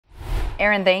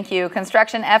Aaron, thank you.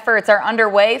 Construction efforts are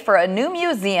underway for a new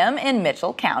museum in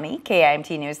Mitchell County.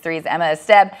 KIMT News 3's Emma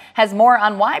Esteb has more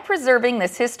on why preserving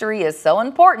this history is so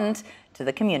important to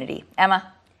the community.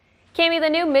 Emma. Cami, the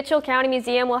new Mitchell County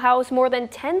Museum will house more than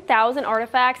 10,000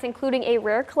 artifacts, including a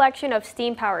rare collection of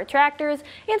steam-powered tractors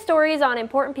and stories on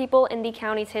important people in the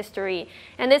county's history.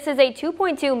 And this is a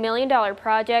 $2.2 million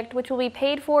project, which will be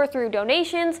paid for through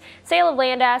donations, sale of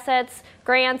land assets,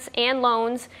 grants, and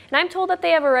loans. And I'm told that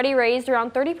they have already raised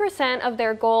around 30% of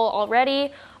their goal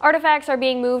already. Artifacts are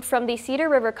being moved from the Cedar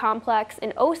River Complex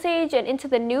in Osage and into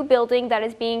the new building that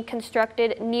is being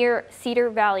constructed near Cedar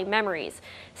Valley Memories.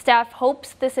 Staff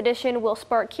hopes this addition will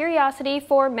spark curiosity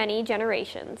for many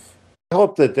generations. I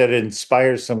hope that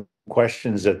inspires some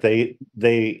questions that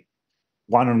they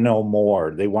want to know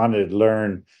more. They want to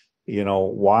learn,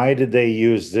 why did they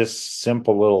use this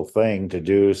simple little thing to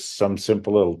do some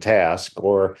simple little task?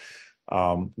 Or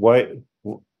what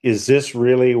is this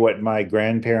really what my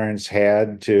grandparents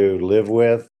had to live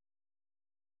with?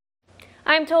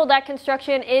 I'm told that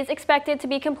construction is expected to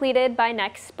be completed by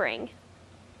next spring.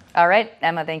 All right,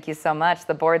 Emma, thank you so much.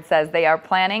 The board says they are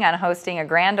planning on hosting a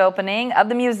grand opening of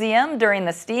the museum during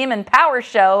the Steam and Power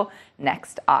Show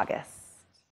next August.